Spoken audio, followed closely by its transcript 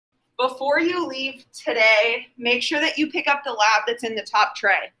before you leave today, make sure that you pick up the lab that's in the top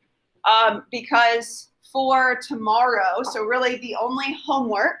tray. Because for tomorrow, so really the only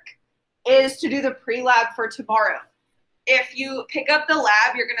homework is to do the pre-lab for tomorrow. If you pick up the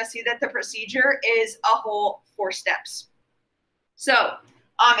lab, you're gonna see that the procedure is a whole 4 steps. So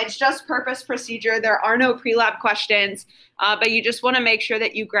it's just purpose procedure. There are no pre-lab questions, but you just wanna make sure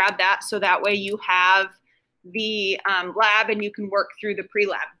that you grab that so that way you have the lab and you can work through the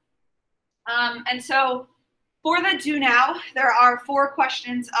pre-lab. And so for the do now, there are 4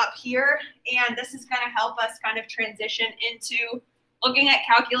 questions up here, and this is going to help us kind of transition into looking at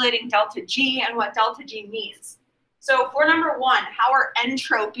calculating delta G and what delta G means. So for number 1, how are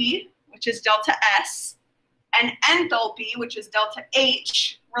entropy, which is delta S, and enthalpy, which is delta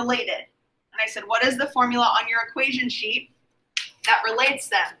H, related? And I said, what is the formula on your equation sheet that relates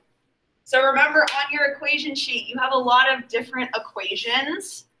them? So remember, on your equation sheet, you have a lot of different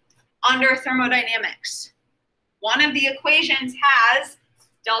equations under thermodynamics. One of the equations has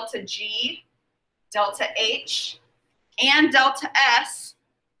delta G, delta H, and delta S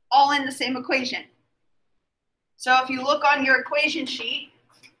all in the same equation. So if you look on your equation sheet,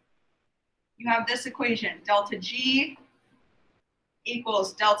 you have this equation, delta G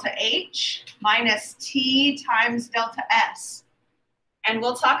equals delta H minus T times delta S. And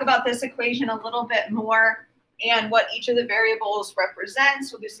we'll talk about this equation a little bit more and what each of the variables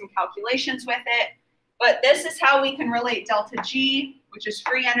represents. We'll do some calculations with it. But this is how we can relate delta G, which is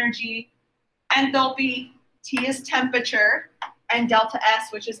free energy, enthalpy, T is temperature, and delta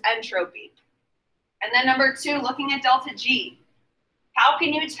S, which is entropy. And then number 2, looking at delta G. How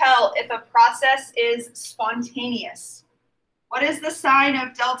can you tell if a process is spontaneous? What is the sign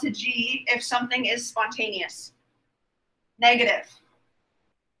of delta G if something is spontaneous? Negative.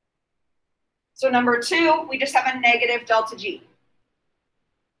 So number 2, we just have a negative delta G.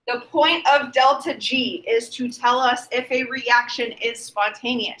 The point of delta G is to tell us if a reaction is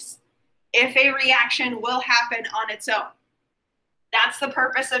spontaneous, if a reaction will happen on its own. That's the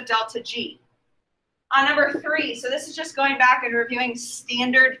purpose of delta G. On number 3, so this is just going back and reviewing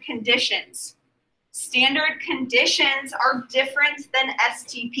standard conditions. Standard conditions are different than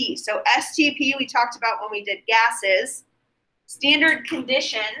STP. So STP we talked about when we did gases. Standard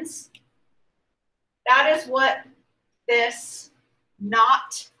conditions, that is what this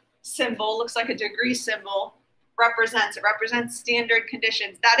not symbol, looks like a degree symbol, represents. It represents standard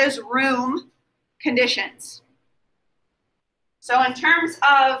conditions. That is room conditions. So in terms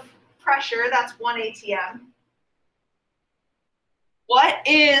of pressure, that's 1 atm. What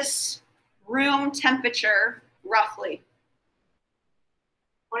is room temperature roughly?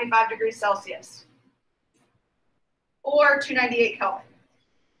 25 degrees Celsius or 298 Kelvin,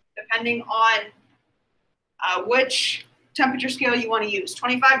 depending on which temperature scale you want to use,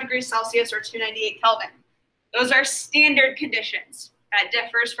 25 degrees Celsius or 298 Kelvin. Those are standard conditions. That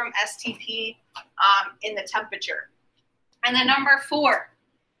differs from STP in the temperature. And then number 4,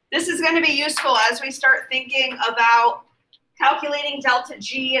 this is going to be useful as we start thinking about calculating delta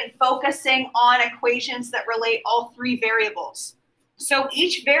G and focusing on equations that relate all 3 variables. So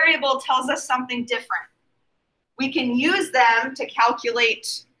each variable tells us something different. We can use them to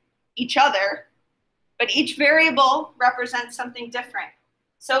calculate each other, but each variable represents something different.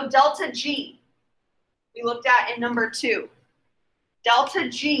 So delta G, we looked at in number 2. Delta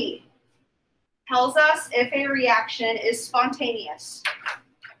G tells us if a reaction is spontaneous.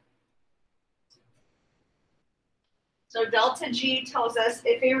 So delta G tells us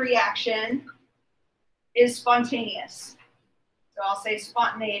if a reaction is spontaneous. So I'll say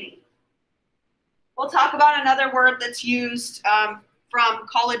spontaneity. We'll talk about another word that's used from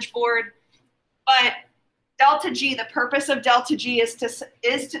College Board, but delta G, the purpose of delta G is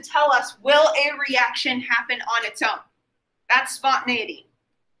to tell us, will a reaction happen on its own? That's spontaneity.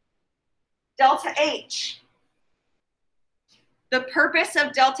 Delta H. The purpose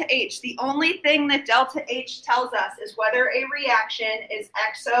of delta H, the only thing that delta H tells us is whether a reaction is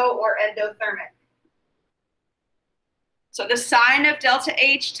exo or endothermic. So the sign of delta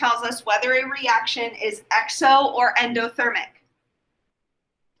H tells us whether a reaction is exo or endothermic.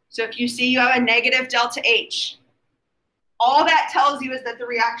 So if you see you have a negative delta H, all that tells you is that the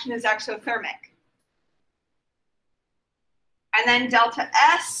reaction is exothermic. And then delta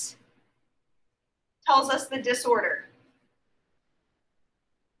S tells us the disorder,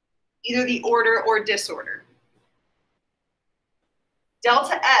 either the order or disorder.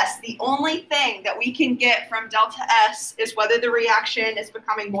 Delta S, the only thing that we can get from delta S is whether the reaction is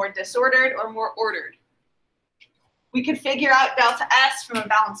becoming more disordered or more ordered. We could figure out delta S from a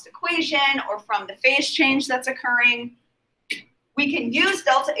balanced equation or from the phase change that's occurring. We can use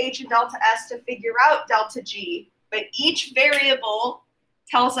delta H and delta S to figure out delta G, but each variable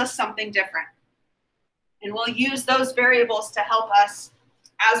tells us something different. And we'll use those variables to help us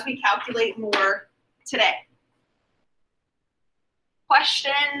as we calculate more today.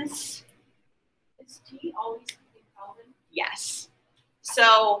 Questions? Is T always in Kelvin? Yes.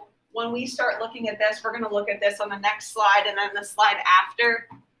 So when we start looking at this, we're going to look at this on the next slide and then the slide after.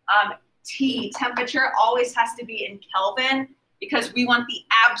 T, temperature, always has to be in Kelvin because we want the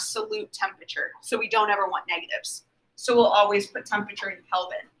absolute temperature. So we don't ever want negatives. So we'll always put temperature in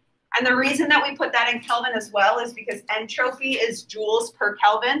Kelvin. And the reason that we put that in Kelvin as well is because entropy is joules per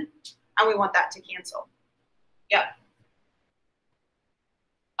Kelvin, and we want that to cancel. Yep.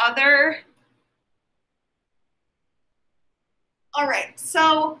 Other. All right,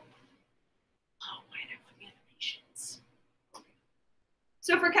 so,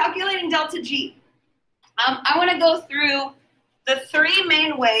 so for calculating delta G, I want to go through the three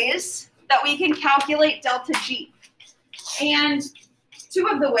main ways that we can calculate delta G. And two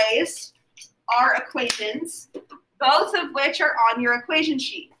of the ways are equations, both of which are on your equation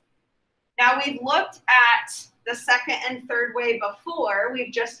sheet. Now we've looked at the second and third way before.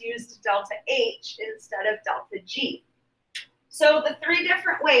 We've just used delta H instead of delta G. So the three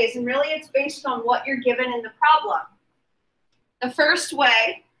different ways, and really it's based on what you're given in the problem. The first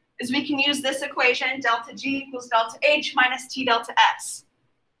way is we can use this equation, delta G equals delta H minus T delta S.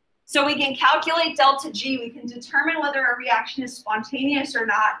 So we can calculate delta G, we can determine whether a reaction is spontaneous or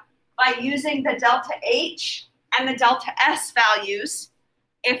not by using the delta H and the delta S values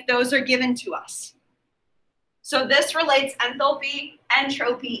if those are given to us. So this relates enthalpy,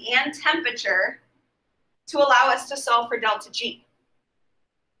 entropy, and temperature to allow us to solve for delta G.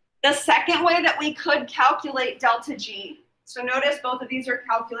 The second way that we could calculate delta G, so notice both of these are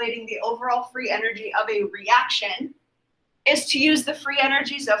calculating the overall free energy of a reaction, is to use the free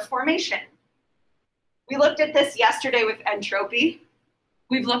energies of formation. We looked at this yesterday with entropy.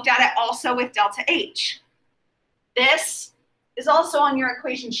 We've looked at it also with delta H. This is also on your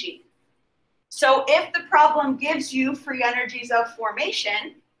equation sheet. So if the problem gives you free energies of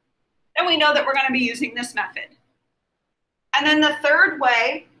formation, then we know that we're going to be using this method. And then the third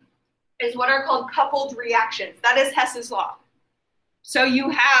way is what are called coupled reactions. That is Hess's law. So you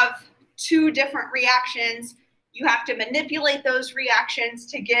have two different reactions. You have to manipulate those reactions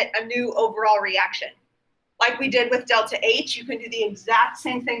to get a new overall reaction. Like we did with delta H, you can do the exact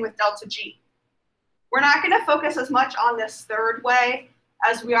same thing with delta G. We're not going to focus as much on this third way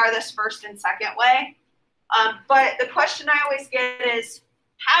as we are this first and second way. But the question I always get is,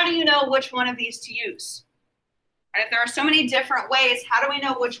 how do you know which one of these to use? And if there are so many different ways, how do we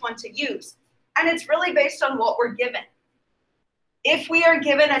know which one to use? And it's really based on what we're given. If we are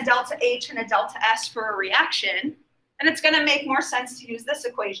given a delta H and a delta S for a reaction, then it's going to make more sense to use this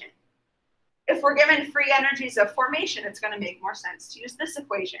equation. If we're given free energies of formation, it's going to make more sense to use this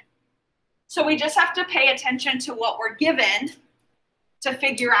equation. So we just have to pay attention to what we're given to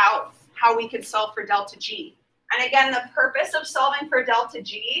figure out how we can solve for delta G. And again, the purpose of solving for delta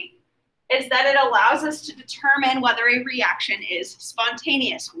G is that it allows us to determine whether a reaction is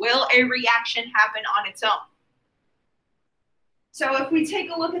spontaneous. Will a reaction happen on its own? So if we take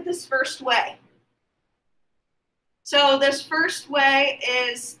a look at this first way. So this first way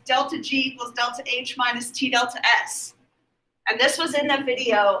is delta G equals delta H minus T delta S. And this was in the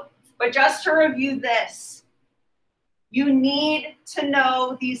video, but just to review this, you need to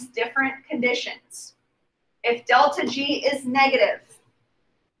know these different conditions. If delta G is negative,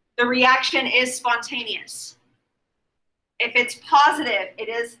 the reaction is spontaneous. If it's positive, it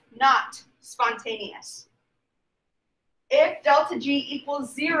is not spontaneous. If delta G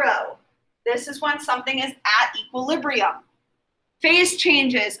equals 0, this is when something is at equilibrium. Phase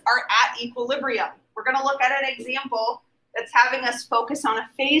changes are at equilibrium. We're going to look at an example that's having us focus on a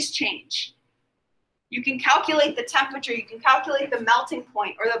phase change. You can calculate the temperature, you can calculate the melting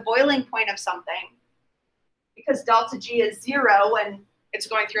point or the boiling point of something because delta G is 0 when it's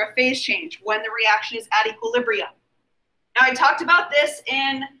going through a phase change, when the reaction is at equilibrium. Now, I talked about this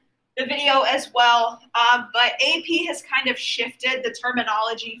in the video as well, but AP has kind of shifted the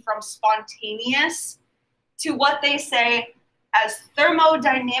terminology from spontaneous to what they say as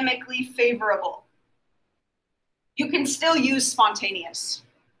thermodynamically favorable. You can still use spontaneous,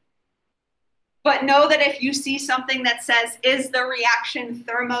 but know that if you see something that says, is the reaction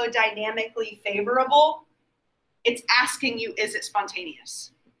thermodynamically favorable? It's asking you, is it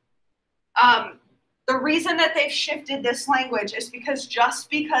spontaneous? The reason that they've shifted this language is because just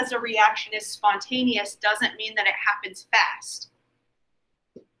because a reaction is spontaneous doesn't mean that it happens fast.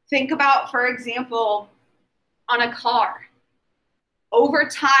 Think about, for example, on a car. Over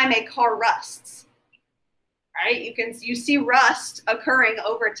time, a car rusts, right? You see rust occurring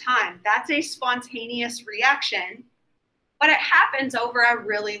over time. That's a spontaneous reaction, but it happens over a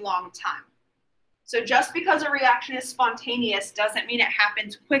really long time. So just because a reaction is spontaneous doesn't mean it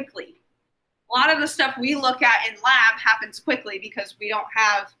happens quickly. A lot of the stuff we look at in lab happens quickly because we don't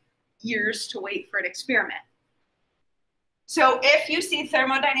have years to wait for an experiment. So if you see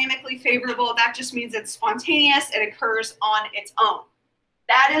thermodynamically favorable, that just means it's spontaneous, it occurs on its own.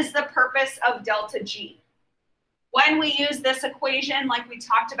 That is the purpose of delta G. When we use this equation, like we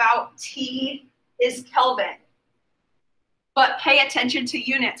talked about, T is Kelvin. But pay attention to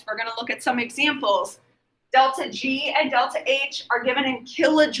units. We're going to look at some examples. Delta G and delta H are given in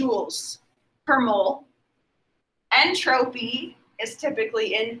kilojoules per mole. Entropy is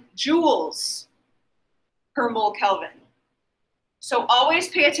typically in joules per mole Kelvin. So always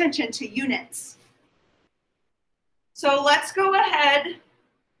pay attention to units. So let's go ahead.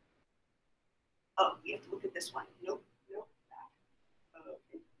 Oh, you have to look at this one. Nope.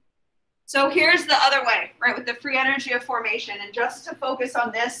 Okay. So here's the other way, right, with the free energy of formation. And just to focus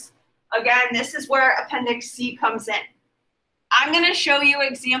on this, again, this is where Appendix C comes in. I'm going to show you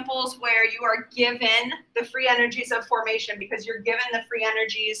examples where you are given the free energies of formation because you're given the free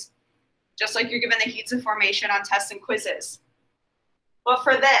energies just like you're given the heats of formation on tests and quizzes. But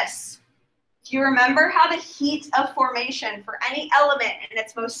for this, do you remember how the heat of formation for any element in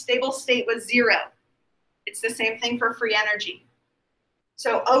its most stable state was 0? It's the same thing for free energy.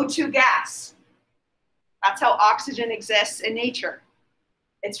 So O2 gas, that's how oxygen exists in nature.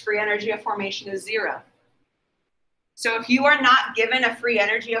 Its free energy of formation is 0. So if you are not given a free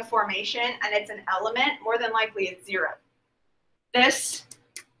energy of formation and it's an element, more than likely it's 0. This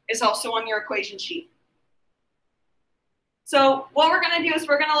is also on your equation sheet. So what we're going to do is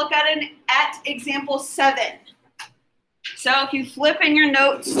we're going to look at example 7. So if you flip in your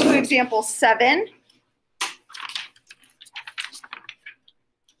notes to example 7,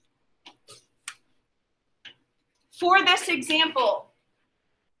 for this example,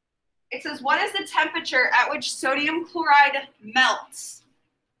 it says, what is the temperature at which sodium chloride melts?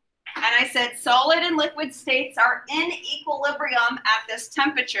 And I said solid and liquid states are in equilibrium at this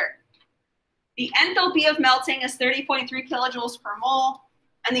temperature. The enthalpy of melting is 30.3 kilojoules per mole,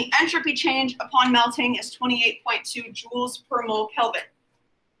 and the entropy change upon melting is 28.2 joules per mole Kelvin.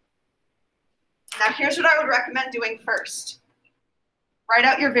 Now here's what I would recommend doing first. Write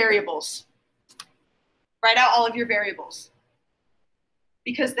out your variables. Write out all of your variables.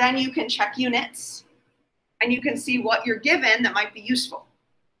 Because then you can check units and you can see what you're given that might be useful.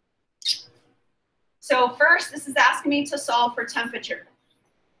 So first, this is asking me to solve for temperature.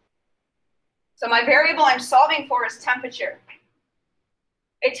 So my variable I'm solving for is temperature.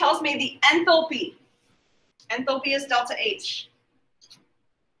 It tells me the enthalpy. Enthalpy is delta H.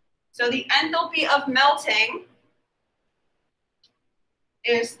 So the enthalpy of melting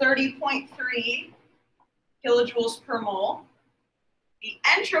is 30.3 kilojoules per mole. The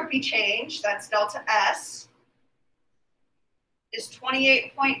entropy change, that's delta S, is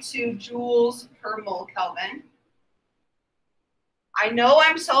 28.2 joules per mole Kelvin. I know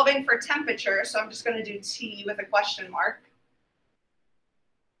I'm solving for temperature, so I'm just going to do T with a question mark.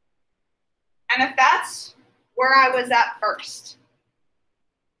 And if that's where I was at first,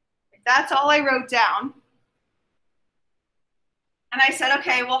 if that's all I wrote down, and I said,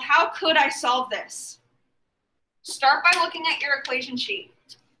 okay, well, how could I solve this? Start by looking at your equation sheet.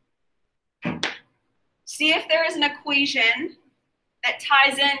 See if there is an equation that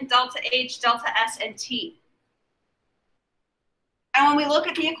ties in delta H, delta S, and T. And when we look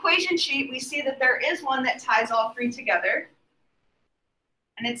at the equation sheet, we see that there is one that ties all three together.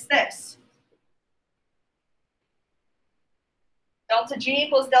 And it's this. Delta G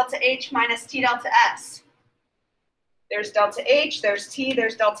equals delta H minus T delta S. There's delta H, there's T,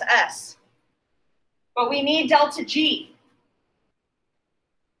 there's delta S. But we need delta G.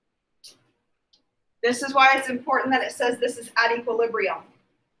 This is why it's important that it says this is at equilibrium.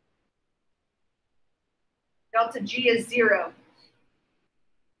 Delta G is 0.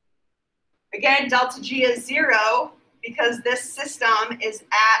 Again, delta G is 0 because this system is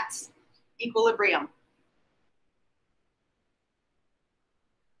at equilibrium.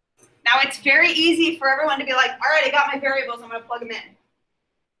 Now, it's very easy for everyone to be like, all right, I got my variables, I'm going to plug them in.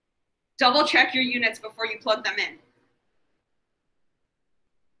 Double check your units before you plug them in.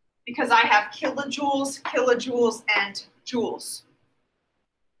 Because I have kilojoules, kilojoules, and joules.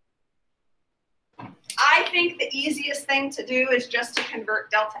 I think the easiest thing to do is just to convert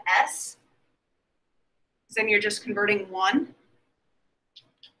delta S. Then you're just converting 1.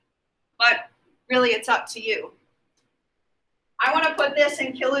 But really, it's up to you. I want to put this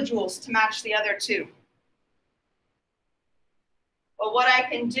in kilojoules to match the other two. But what I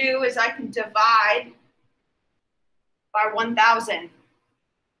can do is I can divide by 1,000.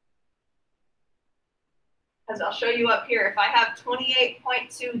 As I'll show you up here, if I have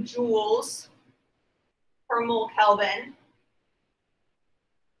 28.2 joules per mole Kelvin,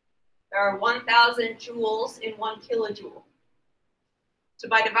 there are 1,000 joules in 1 kilojoule. So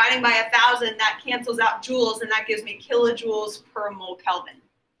by dividing by 1,000, that cancels out joules, and that gives me kilojoules per mole Kelvin.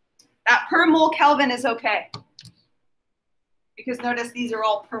 That per mole Kelvin is okay, because notice these are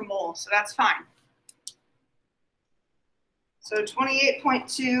all per mole, so that's fine. So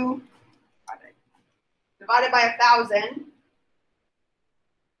 28.2 divided by 1,000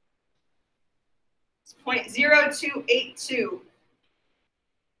 is 0.0282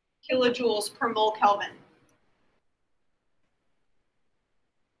 kilojoules per mole Kelvin.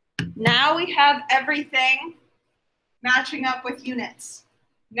 Now we have everything matching up with units.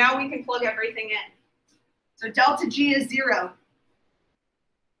 Now we can plug everything in. So delta G is 0.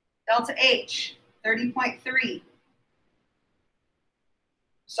 Delta H, 30.3.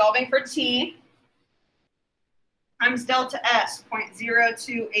 Solving for T times delta S,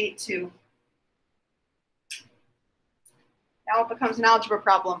 0.0282. Now it becomes an algebra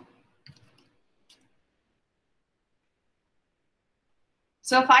problem.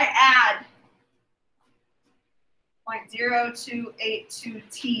 So if I add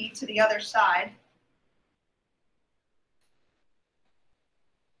 0.0282t to the other side,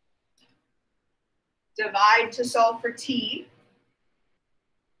 divide to solve for t,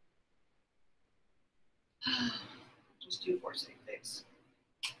 just do for sake of this,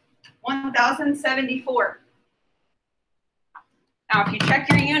 1,074. Now if you check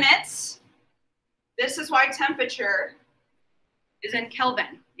your units, this is why temperature is in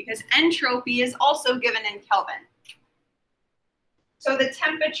Kelvin, because entropy is also given in Kelvin. So the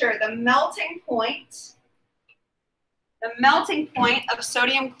temperature, the melting point of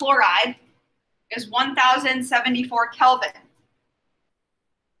sodium chloride is 1,074 Kelvin.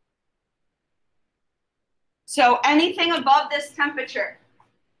 So anything above this temperature,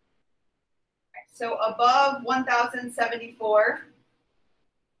 so above 1,074,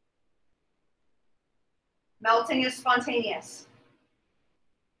 melting is spontaneous.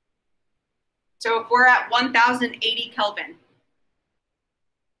 So if we're at 1,080 Kelvin,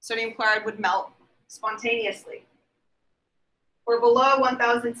 sodium chloride would melt spontaneously. We're below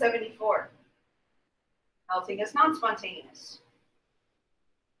 1,074. Melting is non-spontaneous.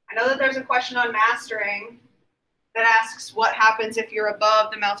 I know that there's a question on mastering that asks what happens if you're above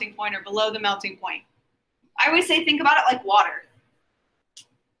the melting point or below the melting point. I always say think about it like water.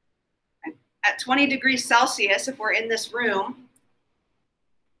 At 20 degrees Celsius, if we're in this room,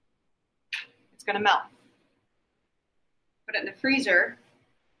 it's going to melt. Put it in the freezer,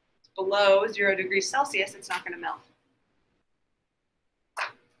 it's below 0 degrees Celsius, it's not going to melt.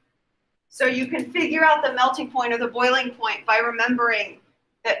 So you can figure out the melting point or the boiling point by remembering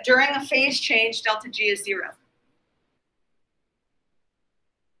that during a phase change, delta G is 0.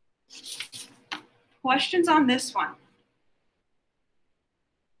 Questions on this one?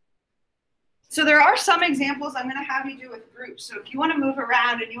 So there are some examples I'm going to have you do with groups. So if you want to move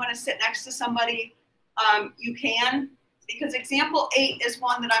around and you want to sit next to somebody, you can, because example 8 is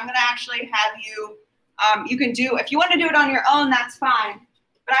one that I'm going to actually have you, you can do. If you want to do it on your own, that's fine.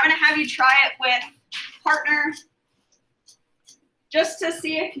 But I'm going to have you try it with partner just to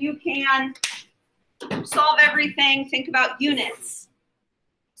see if you can solve everything, think about units.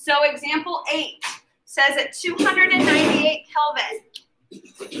 So example 8 says at 298 Kelvin,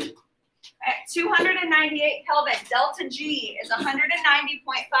 at 298 Kelvin, delta G is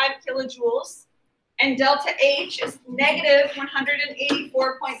 190.5 kilojoules, and delta H is negative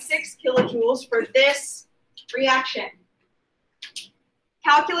 184.6 kilojoules for this reaction.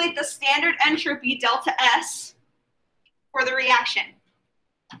 Calculate the standard entropy, delta S, for the reaction.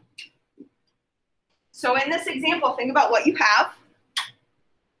 So in this example, think about what you have.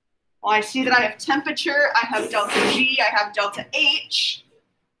 Well, I see that I have temperature, I have delta G, I have delta H,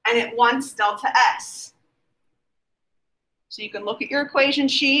 and it wants delta S. So you can look at your equation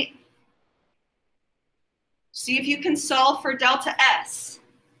sheet, see if you can solve for delta S.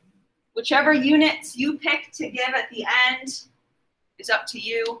 Whichever units you pick to give at the end is up to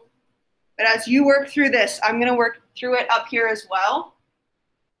you. But as you work through this, I'm going to work through it up here as well.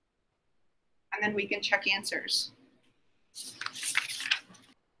 And then we can check answers.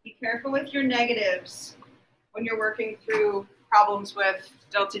 Be careful with your negatives when you're working through problems with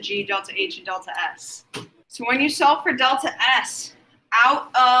delta G, delta H, and delta S. So when you solve for delta S out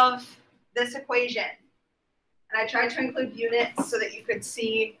of this equation, And I tried to include units so that you could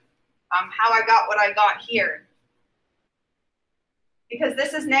see how I got what I got here. Because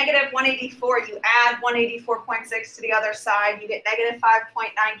this is negative 184, you add 184.6 to the other side, you get negative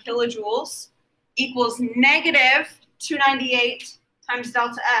 5.9 kilojoules equals negative 298 times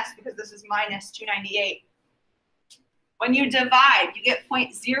delta S, because this is minus 298. When you divide, you get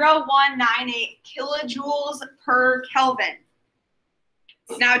 0.0198 kilojoules per Kelvin.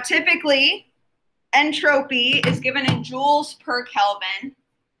 Now, typically, entropy is given in joules per Kelvin,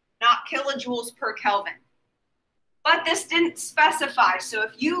 not kilojoules per Kelvin. But this didn't specify, so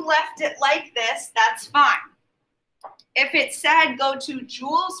if you left it like this, that's fine. If it said go to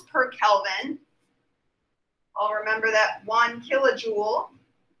joules per Kelvin, I'll remember that 1 kilojoule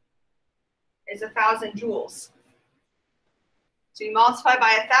is 1,000 joules. So you multiply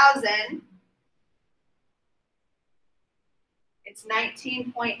by 1,000, it's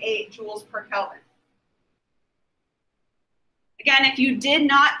 19.8 joules per Kelvin. Again, if you did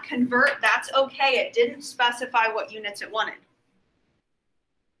not convert, that's okay. It didn't specify what units it wanted.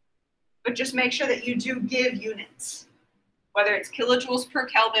 But just make sure that you do give units, whether it's kilojoules per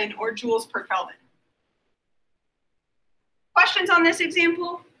Kelvin or joules per Kelvin. Questions on this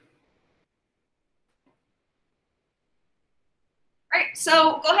example? All right,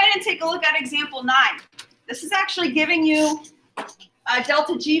 so go ahead and take a look at example 9. This is actually giving you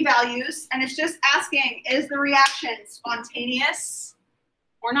delta G values, and it's just asking, is the reaction spontaneous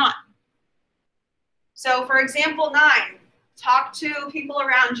or not? So for example 9, talk to people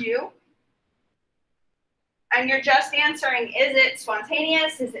around you, and you're just answering, is it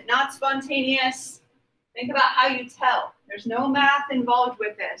spontaneous? Is it not spontaneous? Think about how you tell. There's no math involved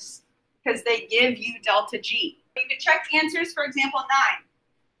with this because they give you delta G. You can check the answers for example 9.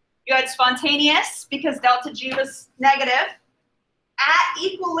 You had spontaneous because delta G was negative, at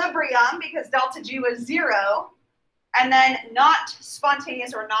equilibrium because delta G was 0, and then not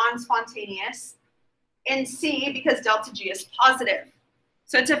spontaneous or non-spontaneous in C because delta G is positive.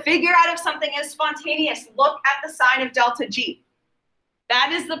 So to figure out if something is spontaneous, look at the sign of delta G.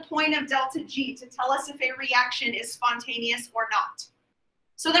 That is the point of delta G, to tell us if a reaction is spontaneous or not.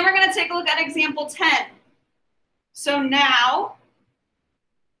 So then we're going to take a look at example 10. So now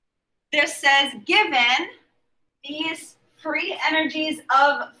this says, given these free energies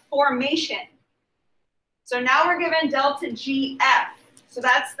of formation. So now we're given delta GF. So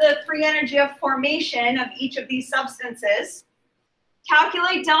that's the free energy of formation of each of these substances.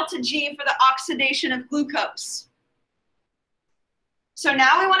 Calculate delta G for the oxidation of glucose. So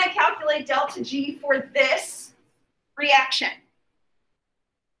now we want to calculate delta G for this reaction.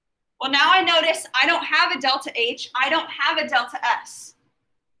 Well, now I notice I don't have a delta H, I don't have a delta S.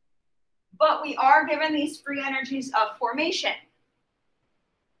 But we are given these free energies of formation.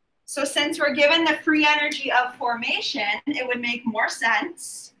 So since we're given the free energy of formation, it would make more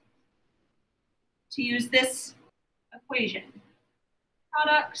sense to use this equation.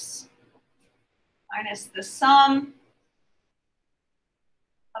 Products minus the sum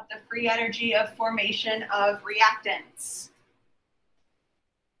of the free energy of formation of reactants.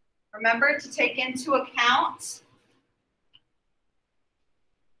 Remember to take into account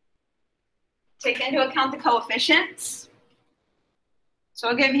the coefficients. So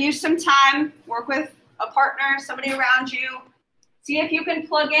I'll give you some time, work with a partner, somebody around you, see if you can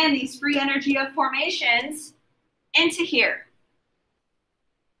plug in these free energy of formations into here.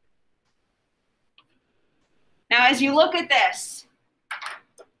 Now, as you look at this,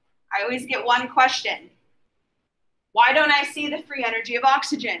 I always get one question. Why don't I see the free energy of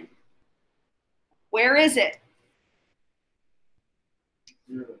oxygen? Where is it?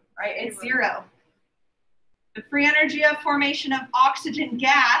 0. Right, it's 0. The free energy of formation of oxygen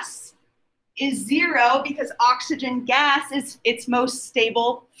gas is 0 because oxygen gas is its most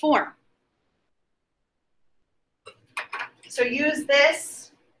stable form. So use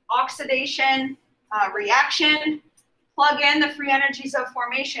this oxidation reaction, plug in the free energies of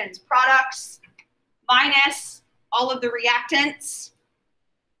formations, products minus all of the reactants.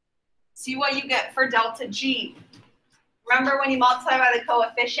 See what you get for delta G. Remember, when you multiply by the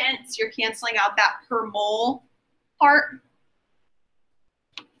coefficients, you're canceling out that per mole part.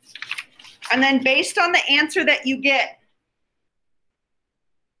 And then based on the answer that you get,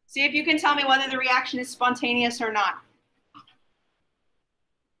 see if you can tell me whether the reaction is spontaneous or not.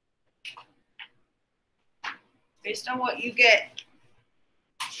 Based on what you get,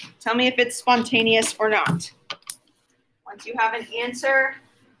 tell me if it's spontaneous or not. Once you have an answer,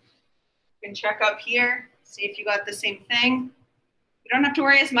 you can check up here, see if you got the same thing. You don't have to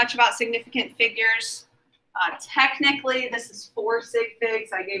worry as much about significant figures. Technically, this is 4 sig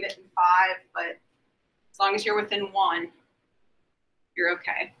figs. I gave it in 5, but as long as you're within 1, you're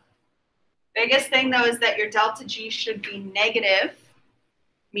okay. Biggest thing though is that your delta G should be negative,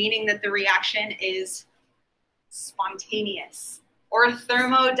 meaning that the reaction is spontaneous or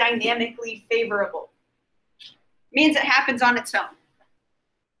thermodynamically favorable. Means it happens on its own.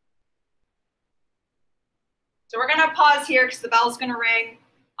 So we're gonna pause here because the bell's gonna ring.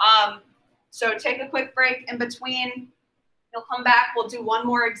 So take a quick break in between. You'll come back, we'll do one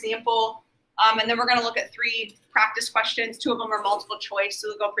more example, and then we're gonna look at 3 practice questions. 2 of them are multiple choice, so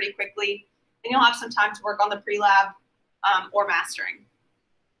they'll go pretty quickly. Then you'll have some time to work on the pre-lab or mastering.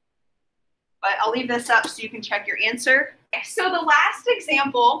 But I'll leave this up so you can check your answer. Okay, so the last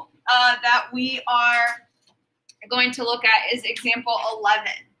example that we are going to look at is example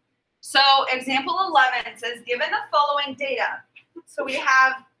 11. So example 11 says, given the following data, so we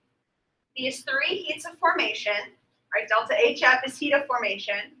have these 3 heats of formation, right? Delta HF is heat of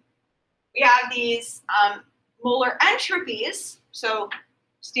formation. We have these molar entropies, so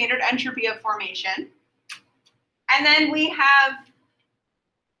standard entropy of formation. And then we have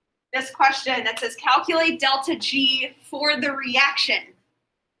this question that says, calculate delta G for the reaction.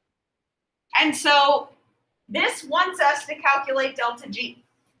 And so this wants us to calculate delta G,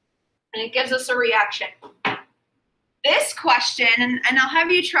 and it gives us a reaction. This question, and I'll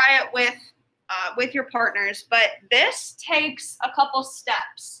have you try it with your partners, but this takes a couple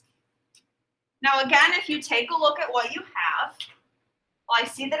steps. Now, again, if you take a look at what you have, well, I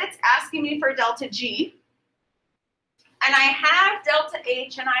see that it's asking me for delta G, and I have delta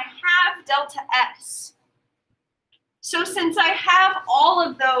H, and I have delta S. So since I have all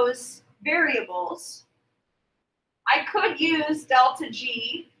of those variables, I could use delta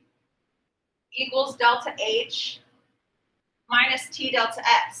G equals delta H minus T delta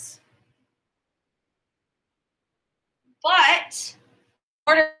S. But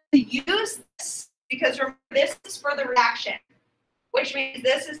in order to use this, because remember, this is for the reaction, which means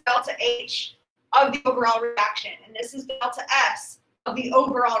this is delta H of the overall reaction, and this is delta S of the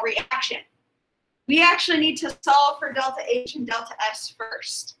overall reaction. We actually need to solve for delta H and delta S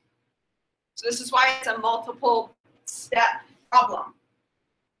first. So this is why it's a multiple step problem.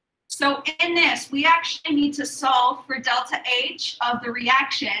 So in this, we actually need to solve for delta H of the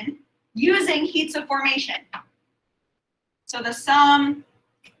reaction using heats of formation. So the sum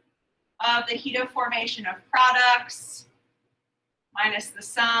of the heat of formation of products minus the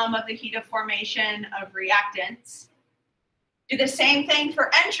sum of the heat of formation of reactants. Do the same thing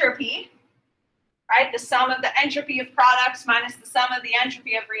for entropy, right? The sum of the entropy of products minus the sum of the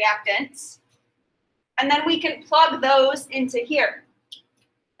entropy of reactants. And then we can plug those into here.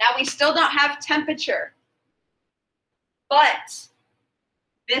 Now we still don't have temperature, but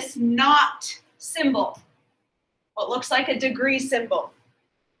this not symbol, what looks like a degree symbol,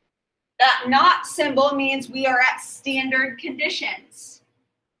 that not symbol means we are at standard conditions.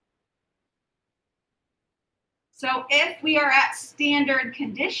 So if we are at standard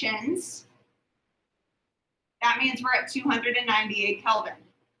conditions, that means we're at 298 Kelvin.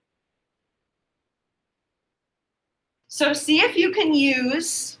 So see if you can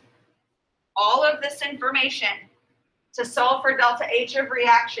use all of this information to solve for delta H of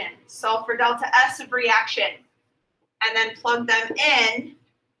reaction, solve for delta S of reaction, and then plug them in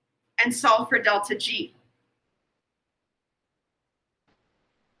and solve for delta G.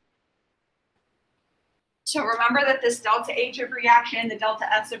 So remember that this delta H of reaction, the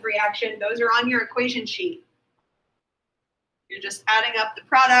delta S of reaction, those are on your equation sheet. You're just adding up the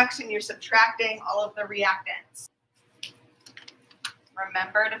products and you're subtracting all of the reactants.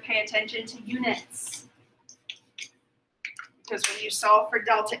 Remember to pay attention to units. Because when you solve for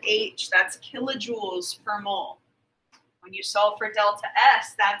delta H, that's kilojoules per mole. When you solve for delta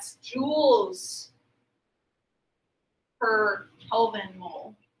S, that's joules per Kelvin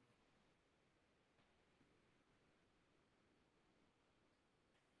mole.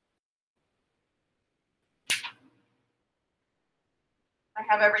 I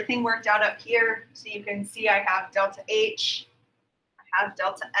have everything worked out up here, so you can see I have delta H, I have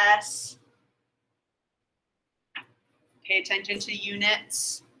delta S. Pay attention to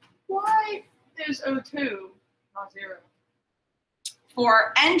units. Why is O2 not 0?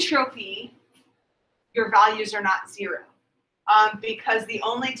 For entropy, your values are not 0. Because the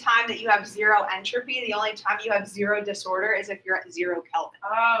only time that you have 0 entropy, the only time you have 0 disorder is if you're at 0 Kelvin.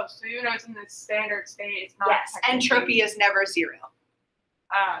 Oh, so even though it's in the standard state, it's not. Yes, entropy is never 0.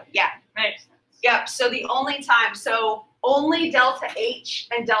 Yeah. Makes sense. Yep, so the only time, so only delta H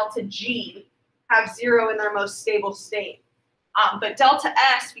and delta G have 0 in their most stable state. But delta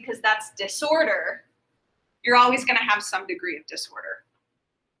S, because that's disorder, you're always going to have some degree of disorder.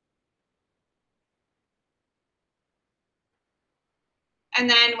 And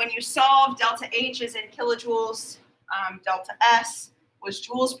then when you solve, delta H is in kilojoules, delta S was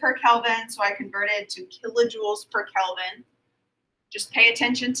joules per Kelvin, so I converted to kilojoules per Kelvin. Just pay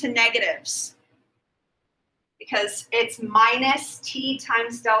attention to negatives because it's minus T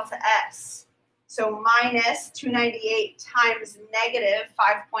times delta S. So minus 298 times negative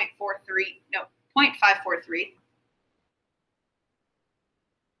 0.543.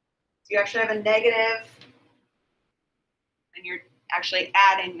 So you actually have a negative, and you're actually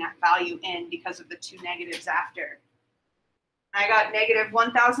adding that value in because of the two negatives after. I got negative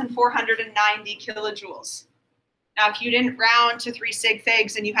 1,490 kilojoules. Now, if you didn't round to 3 sig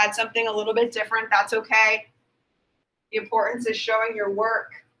figs and you had something a little bit different, that's okay. The importance is showing your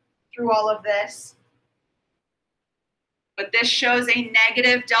work through all of this. But this shows a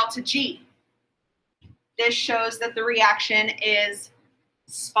negative delta G. This shows that the reaction is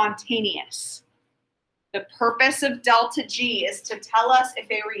spontaneous. The purpose of delta G is to tell us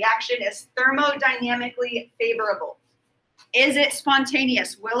if a reaction is thermodynamically favorable. Is it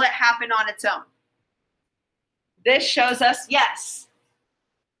spontaneous? Will it happen on its own? This shows us yes.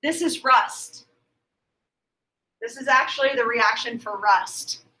 This is rust. This is actually the reaction for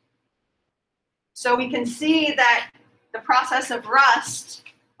rust. So we can see that the process of rust,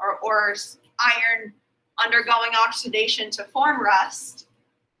 or iron undergoing oxidation to form rust,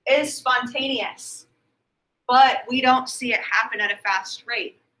 is spontaneous. But we don't see it happen at a fast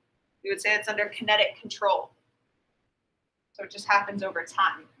rate. We would say it's under kinetic control. So it just happens over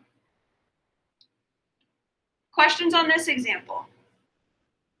time. Questions on this example?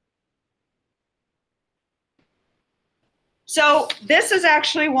 So this is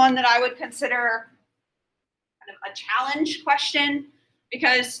actually one that I would consider kind of a challenge question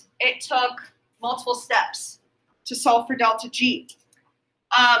because it took multiple steps to solve for delta G.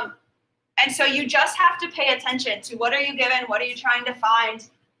 And so you just have to pay attention to what are you given, what are you trying to find.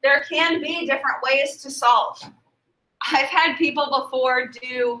 There can be different ways to solve. I've had people before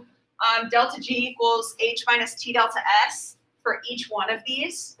do delta G equals H minus T delta S for each one of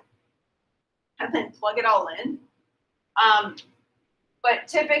these, and then plug it all in. But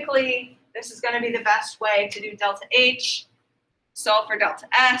typically, this is going to be the best way to do delta H, solve for delta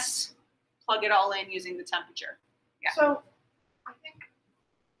S, plug it all in using the temperature. Yeah. So I think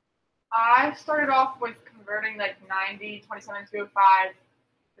I started off with converting like 90, 27, 205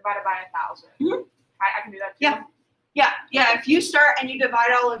 divided by 1,000. Mm-hmm. I can do that too. Yeah. Yeah. If you start and you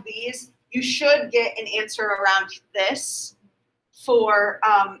divide all of these, you should get an answer around this for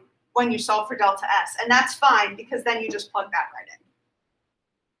when you solve for delta S. And that's fine because then you just plug that right in.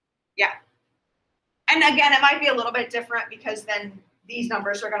 Yeah. And again, it might be a little bit different because then these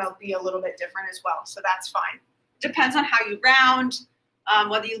numbers are going to be a little bit different as well. So that's fine. Depends on how you round,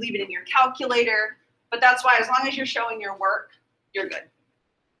 whether you leave it in your calculator. But that's why as long as you're showing your work, you're good.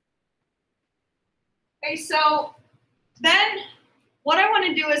 Okay, so then what I want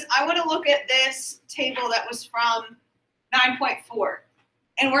to do is I want to look at this table that was from 9.4.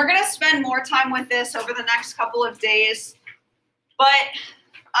 And we're going to spend more time with this over the next couple of days.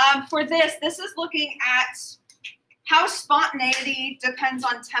 But for this is looking at how spontaneity depends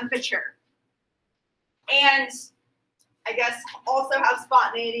on temperature. And I guess also how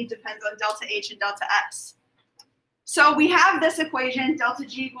spontaneity depends on delta H and delta S. So we have this equation, delta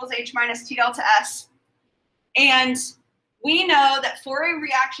G equals H minus T delta S. And we know that for a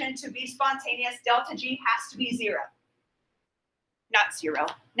reaction to be spontaneous, delta G has to be 0. Not 0,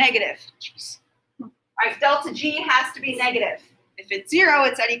 negative. Jeez. All right, delta G has to be negative. If it's 0,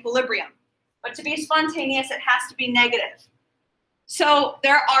 it's at equilibrium. But to be spontaneous, it has to be negative. So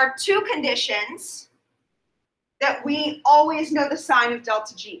there are two conditions that we always know the sign of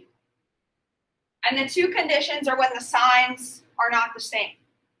delta G. And the two conditions are when the signs are not the same.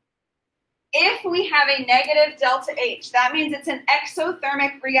 If we have a negative delta H, that means it's an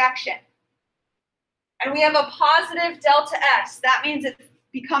exothermic reaction. And we have a positive delta S, that means it's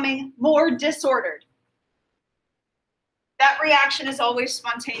becoming more disordered. That reaction is always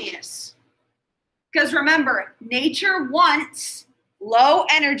spontaneous. Because remember, nature wants low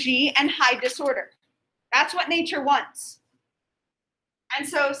energy and high disorder. That's what nature wants. And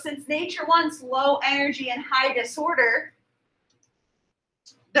so since nature wants low energy and high disorder,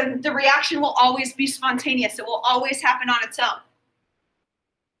 the reaction will always be spontaneous. It will always happen on its own.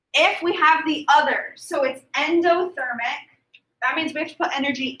 If we have the other, so it's endothermic, that means we have to put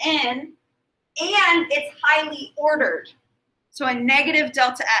energy in, and it's highly ordered. So a negative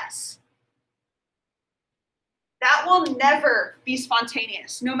delta S. That will never be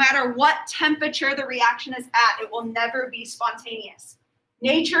spontaneous. No matter what temperature the reaction is at, it will never be spontaneous.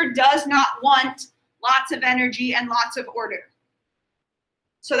 Nature does not want lots of energy and lots of order.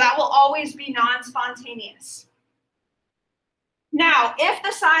 So that will always be non-spontaneous. Now, if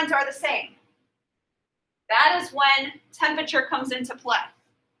the signs are the same, that is when temperature comes into play.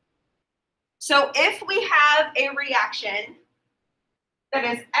 So if we have a reaction that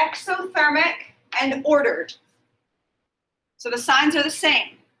is exothermic and ordered, so the signs are the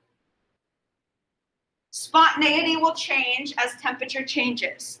same, spontaneity will change as temperature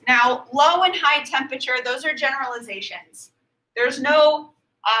changes. Now, low and high temperature, those are generalizations. There's no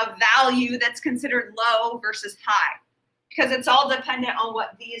value that's considered low versus high, because it's all dependent on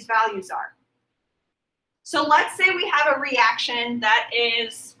what these values are. So let's say we have a reaction that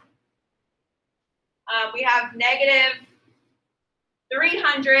is, we have negative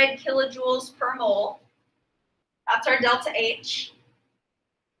 300 kilojoules per mole. That's our delta H.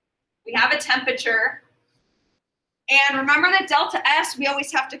 We have a temperature. And remember that delta S, we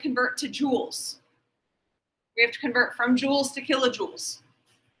always have to convert to joules. We have to convert from joules to kilojoules.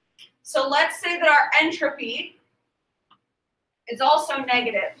 So let's say that our entropy is also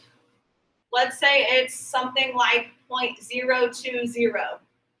negative. Let's say it's something like 0.020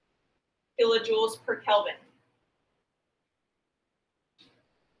 kilojoules per Kelvin.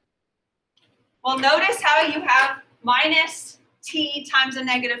 Well, notice how you have minus T times a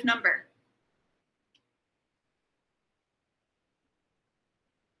negative number.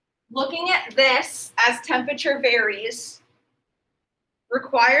 Looking at this as temperature varies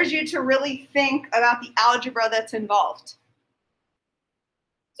requires you to really think about the algebra that's involved.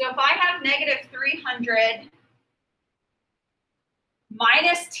 So if I have negative 300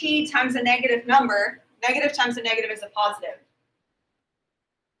 minus T times a negative number, negative times a negative is a positive.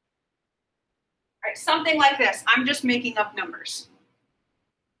 All right, something like this. I'm just making up numbers.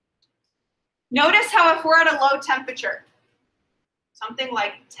 Notice how if we're at a low temperature, something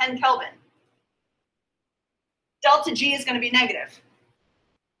like 10 Kelvin, delta G is going to be negative.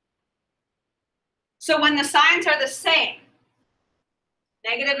 So when the signs are the same,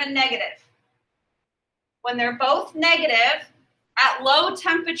 negative and negative, when they're both negative, at low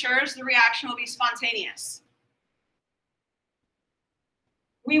temperatures, the reaction will be spontaneous.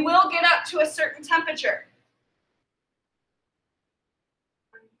 We will get up to a certain temperature.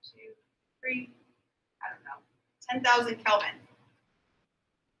 1, 2, 3, I don't know, 10,000 Kelvin.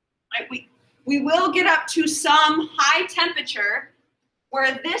 Right? We will get up to some high temperature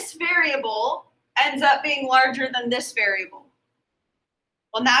where this variable ends up being larger than this variable.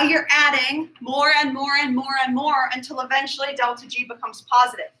 Well, now you're adding more and more and more and more until eventually delta G becomes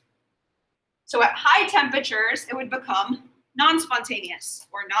positive. So at high temperatures, it would become non-spontaneous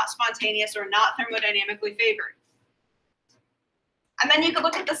or not spontaneous or not thermodynamically favored. And then you could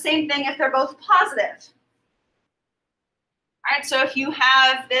look at the same thing if they're both positive. All right, so if you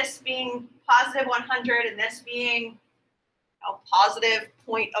have this being positive 100 and this being positive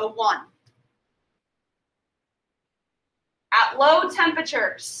 0.01. At low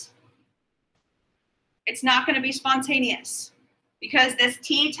temperatures, it's not going to be spontaneous because this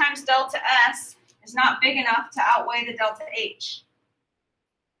T times delta S is not big enough to outweigh the delta H.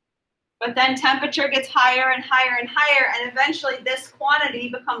 But then temperature gets higher and higher and higher, and eventually this quantity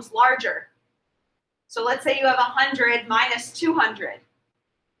becomes larger. So let's say you have 100 minus 200.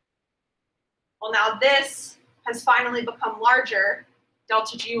 Well, now this has finally become larger.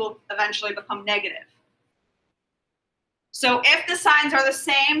 Delta G will eventually become negative. So if the signs are the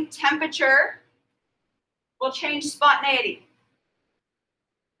same, temperature will change spontaneity.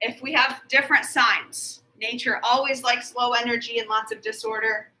 If we have different signs, nature always likes low energy and lots of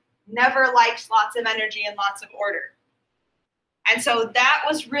disorder, never likes lots of energy and lots of order. And so that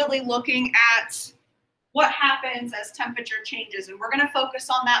was really looking at what happens as temperature changes. And we're going to focus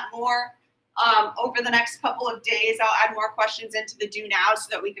on that more over the next couple of days. I'll add more questions into the do now so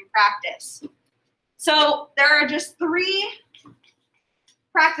that we can practice. So there are just 3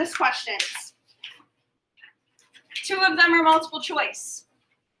 practice questions. 2 of them are multiple choice.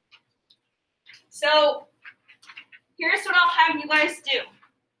 So here's what I'll have you guys do.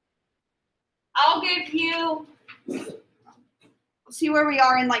 I'll give you, we'll see where we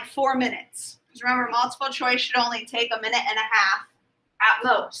are in like 4 minutes. Because remember, multiple choice should only take 1.5 minutes at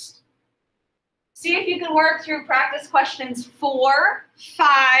most. See if you can work through practice questions 4,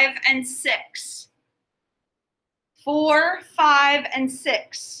 5, and 6. 4, 5, and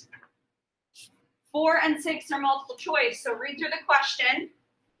 6. 4 and 6 are multiple choice. So read through the question.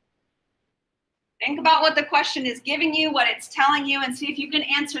 Think about what the question is giving you, what it's telling you, and see if you can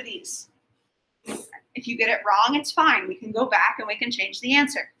answer these. If you get it wrong, it's fine. We can go back and we can change the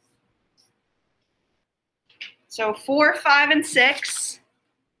answer. So 4, 5, and 6.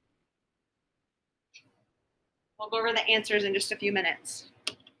 We'll go over the answers in just a few minutes.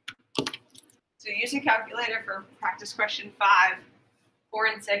 So use a calculator for practice question 5, 4,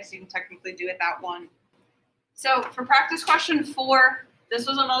 and 6. You can technically do it that one. So for practice question 4, this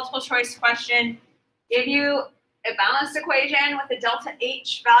was a multiple choice question. Gave you a balanced equation with a delta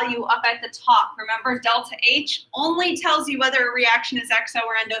H value up at the top. Remember, delta H only tells you whether a reaction is exo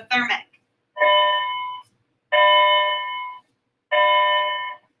or endothermic.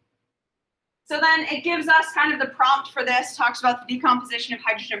 So then it gives us kind of the prompt for this, talks about the decomposition of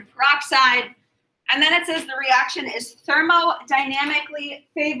hydrogen peroxide, and then it says the reaction is thermodynamically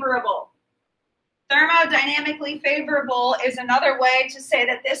favorable. Thermodynamically favorable is another way to say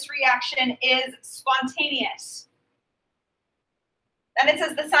that this reaction is spontaneous. Then it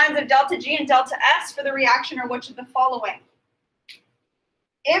says the signs of delta G and delta S for the reaction are which of the following?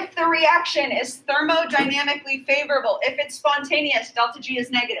 If the reaction is thermodynamically favorable, if it's spontaneous, delta G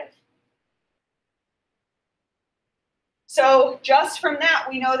is negative. So just from that,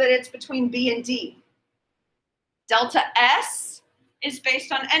 we know that it's between B and D. Delta S is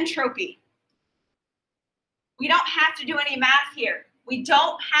based on entropy. We don't have to do any math here. We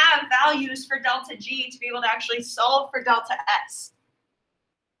don't have values for delta G to be able to actually solve for delta S.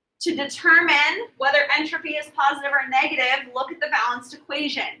 To determine whether entropy is positive or negative, look at the balanced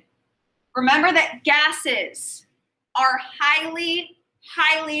equation. Remember that gases are highly,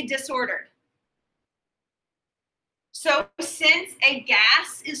 highly disordered. So since a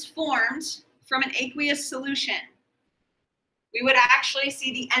gas is formed from an aqueous solution, we would actually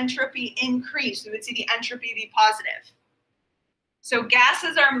see the entropy increase. We would see the entropy be positive. So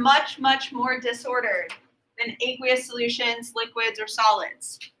gases are much, much more disordered than aqueous solutions, liquids, or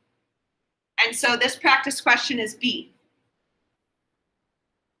solids. And so this practice question is B.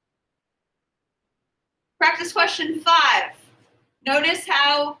 Practice question 5. Notice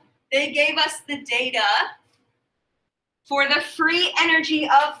how they gave us the data for the free energy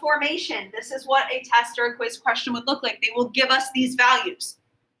of formation. This is what a test or a quiz question would look like. They will give us these values.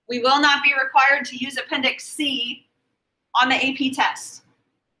 We will not be required to use Appendix C on the AP test.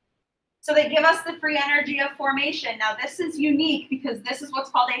 So they give us the free energy of formation. Now this is unique because this is what's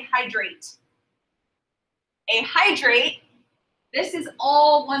called a hydrate. A hydrate, this is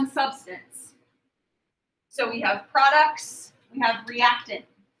all one substance. So we have products, we have reactant.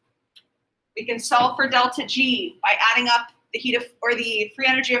 We can solve for delta G by adding up the heat of, or the free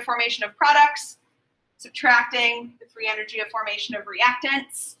energy of formation of products, subtracting the free energy of formation of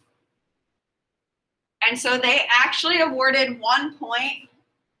reactants. And so they actually awarded 1 point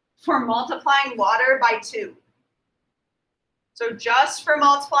for multiplying water by 2. So just for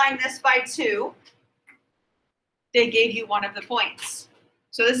multiplying this by 2, they gave you 1 of the points.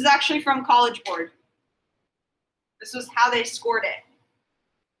 So this is actually from College Board. This was how they scored it.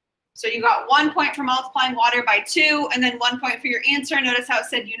 So you got 1 point for multiplying water by 2, and then 1 point for your answer. Notice how it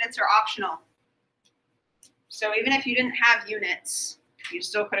said units are optional. So even if you didn't have units, you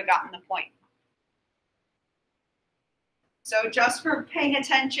still could have gotten the point. So just for paying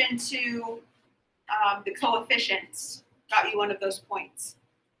attention to the coefficients, got you 1 of those points.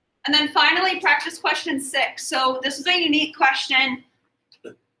 And then finally, practice question 6. So this is a unique question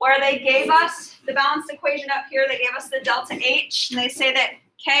where they gave us the balanced equation up here. They gave us the delta H, and they say that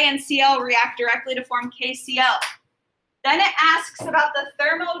K and Cl react directly to form KCl. Then it asks about the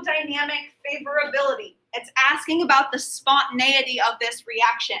thermodynamic favorability. It's asking about the spontaneity of this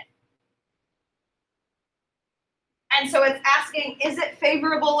reaction. And so it's asking, is it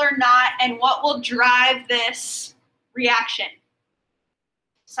favorable or not, and what will drive this reaction?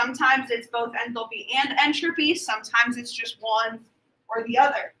 Sometimes it's both enthalpy and entropy. Sometimes it's just one or the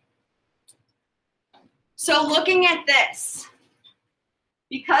other. So looking at this,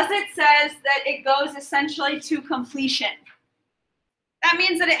 because it says that it goes essentially to completion, that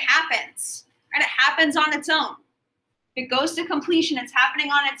means that it happens, right? It happens on its own. If it goes to completion, it's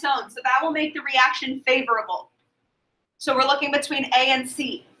happening on its own. So that will make the reaction favorable. So we're looking between A and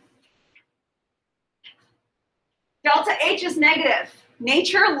C. Delta H is negative.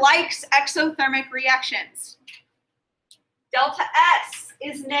 Nature likes exothermic reactions. Delta S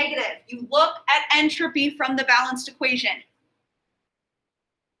is negative. You look at entropy from the balanced equation.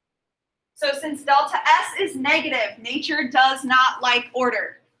 So since delta S is negative, nature does not like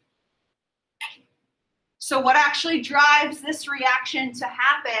order. So what actually drives this reaction to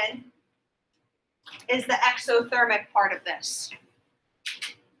happen is the exothermic part of this.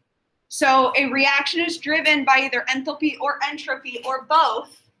 So a reaction is driven by either enthalpy or entropy or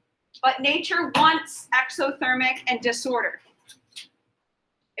both, but nature wants exothermic and disorder.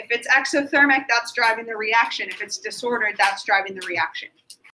 If it's exothermic, that's driving the reaction. If it's disordered, that's driving the reaction.